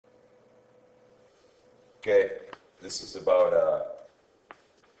Okay, this is about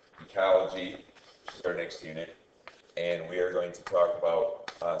ecology, which is our next unit, and we are going to talk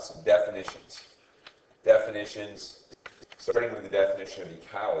about some definitions. Definitions, starting with the definition of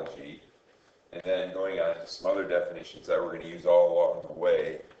ecology, and then going on to some other definitions that we're going to use all along the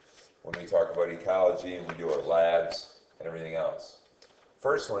way when we talk about ecology and we do our labs and everything else.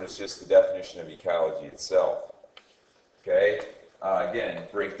 First one is just the definition of ecology itself. Okay, again,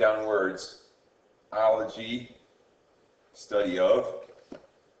 break down words. Ology, study of.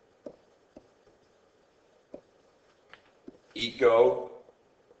 Eco,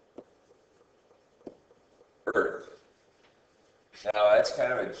 earth. Now that's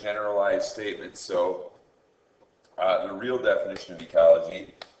kind of a generalized statement, so the real definition of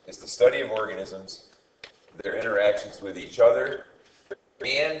ecology is the study of organisms, their interactions with each other,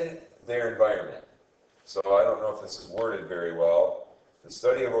 and their environment. So I don't know if this is worded very well. The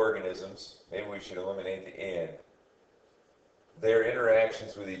study of organisms, maybe we should eliminate the and, their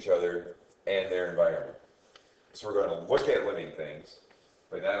interactions with each other and their environment. So we're going to look at living things,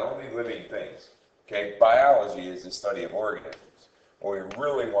 but not only living things. Okay, biology is the study of organisms. What we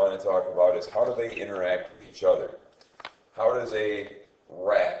really want to talk about is how do they interact with each other? How does a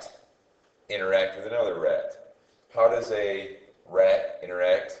rat interact with another rat? How does a rat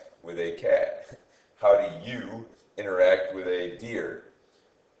interact with a cat? How do you interact with a deer?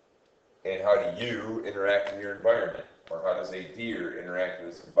 And how do you interact with your environment? Or how does a deer interact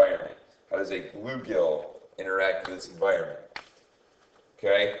with its environment? How does a bluegill interact with its environment?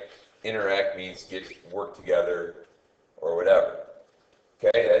 Okay? Interact means work together or whatever.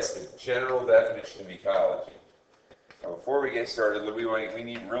 Okay? That's the general definition of ecology. Now, before we get started, we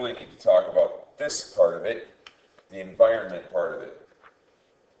really need to talk about this part of it, the environment part of it.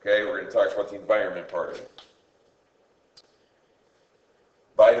 Okay? We're going to talk about the environment part of it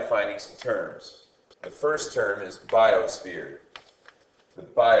by defining some terms. The first term is biosphere. The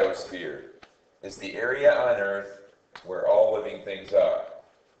biosphere is the area on Earth where all living things are.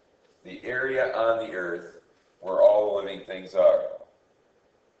 The area on the Earth where all living things are.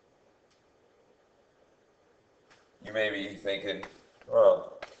 You may be thinking,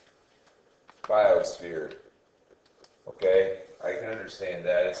 well, biosphere. Okay, I can understand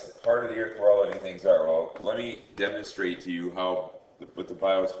that. It's the part of the Earth where all living things are. Well, let me demonstrate to you what the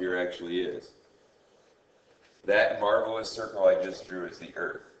biosphere actually is. That marvelous circle I just drew is the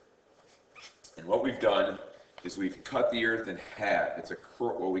Earth. And what we've done is we've cut the Earth in half. It's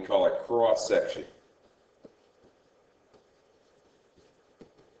what we call a cross section.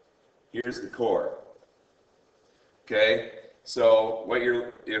 Here's the core. Okay, so what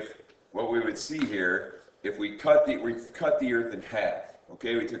we would see here, if we've cut the Earth in half.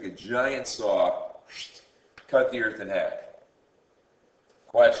 Okay, we took a giant saw, cut the Earth in half.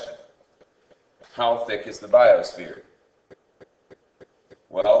 Question: how thick is the biosphere?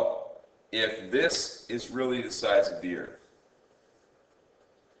 Well, if this is really the size of the Earth,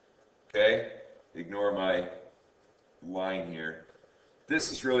 okay, ignore my line here.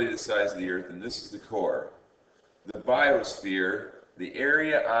 This is really the size of the Earth, and this is the core. The biosphere, the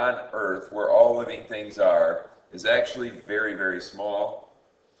area on Earth where all living things are, is actually very, very small.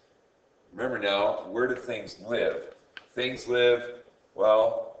 Remember now, where do things live? Things live,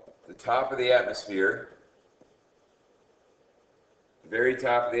 well, the top of the atmosphere, the very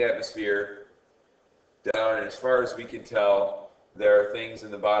top of the atmosphere, down, and as far as we can tell, there are things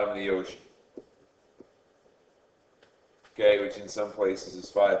in the bottom of the ocean. Okay, which in some places is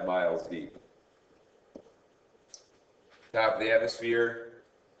 5 miles deep. Top of the atmosphere,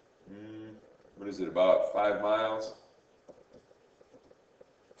 what is it, about 5 miles?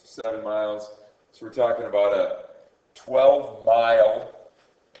 7 miles. So we're talking about a 12-mile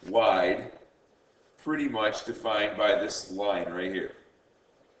wide, pretty much defined by this line right here.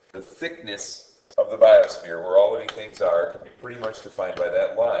 The thickness of the biosphere, where all living things are, can be pretty much defined by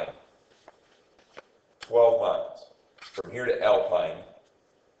that line. 12 miles. From here to Alpine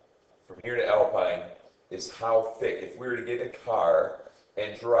is how thick. If we were to get a car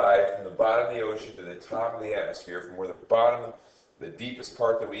and drive from the bottom of the ocean to the top of the atmosphere, from where the deepest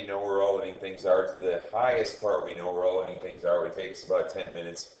part that we know where all living things are, to the highest part we know where all living things are, it would take us about 10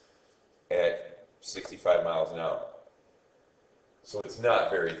 minutes at 65 miles an hour. So it's not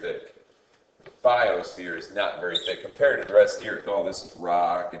very thick. The biosphere is not very thick compared to the rest of the Earth. Oh, this is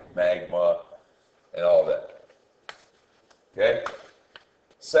rock and magma and all that. Okay?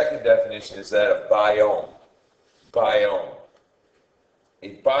 Second definition is that of biome. Biome.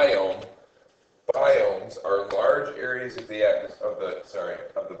 A biome. Biomes are large areas of the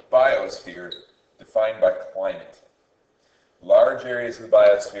biosphere defined by climate. Large areas of the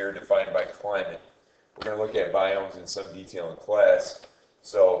biosphere defined by climate. We're going to look at biomes in some detail in class,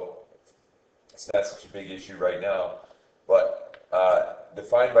 so it's not such a big issue right now. But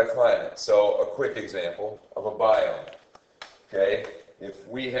defined by climate. So a quick example of a biome. Okay, if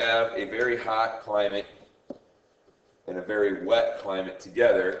we have a very hot climate and a very wet climate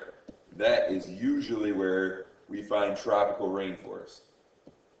together, that is usually where we find tropical rainforest.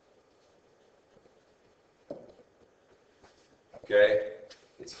 Okay,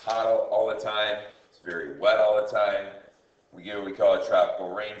 it's hot all the time, it's very wet all the time, we get what we call a tropical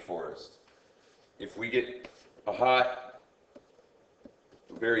rainforest. If we get a hot,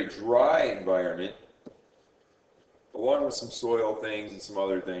 very dry environment, along with some soil things and some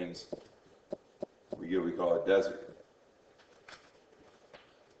other things, we get what we call a desert,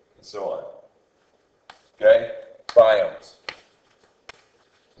 and so on. Okay, biomes.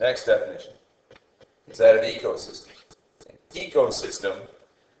 Next definition is that of ecosystem. Ecosystem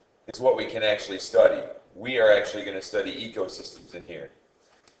is what we can actually study. We are actually going to study ecosystems in here.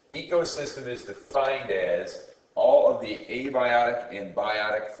 Ecosystem is defined as all of the abiotic and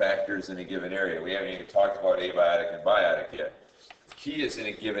biotic factors in a given area. We haven't even talked about abiotic and biotic yet. The key is in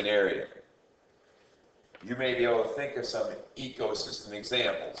a given area. You may be able to think of some ecosystem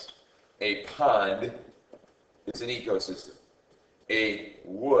examples. A pond is an ecosystem. A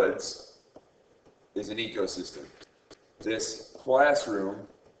woods is an ecosystem. This classroom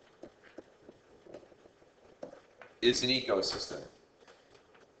is an ecosystem.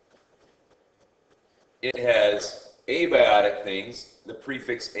 It has abiotic things. The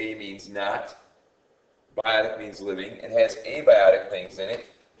prefix a means not. Biotic means living. It has abiotic things in it,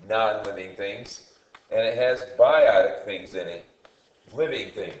 non-living things. And it has biotic things in it,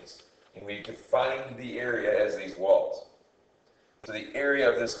 living things. And we define the area as these walls. So the area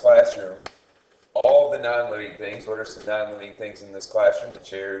of this classroom, all the non-living things. What are some non-living things in this classroom? The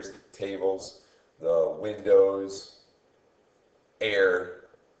chairs, the tables, the windows, air.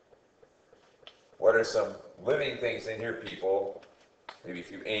 What are some living things in here, people? Maybe a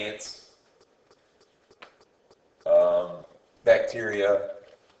few ants, bacteria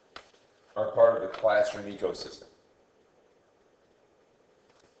are part of the classroom ecosystem.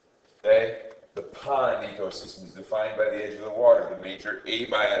 Okay? The pond ecosystem is defined by the edge of the water. The major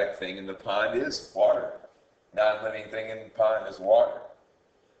abiotic thing in the pond is water. Non-living thing in the pond is water.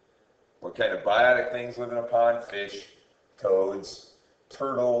 What kind of biotic things live in a pond? Fish, toads,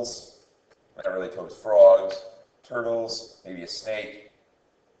 turtles, not really toads, frogs, turtles, maybe a snake.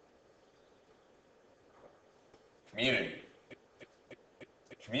 Community.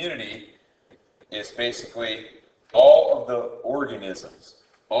 Community is basically all of the organisms.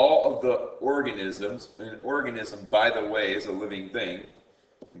 All of the organisms, an organism, by the way, is a living thing,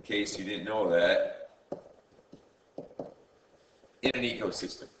 in case you didn't know that, in an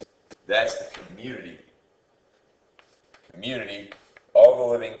ecosystem. That's the community. Community, all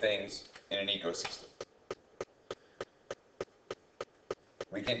the living things in an ecosystem.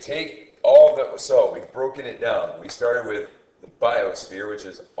 We can take all of that, so we've broken it down. We started with the biosphere, which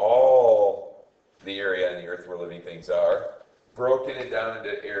is all the area on the earth where living things are. Broken it down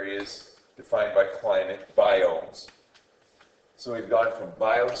into areas defined by climate, biomes. So we've gone from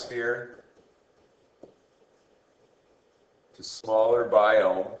biosphere to smaller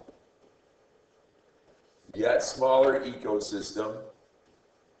biome, yet smaller ecosystem,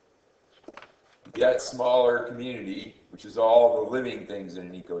 yet smaller community, which is all the living things in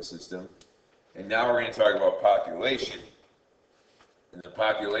an ecosystem. And now we're going to talk about population. And the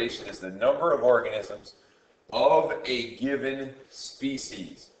population is the number of organisms of a given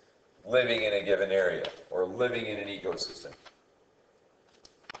species living in a given area or living in an ecosystem.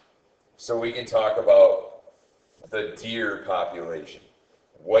 So we can talk about the deer population,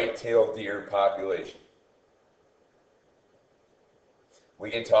 white-tailed deer population. We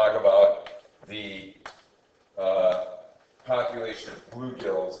can talk about the population of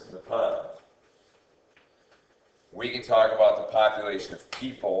bluegills in the pond. We can talk about the population of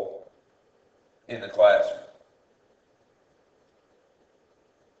people in the classroom.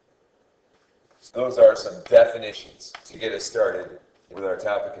 So those are some definitions to get us started with our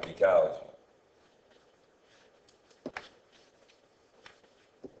topic of ecology.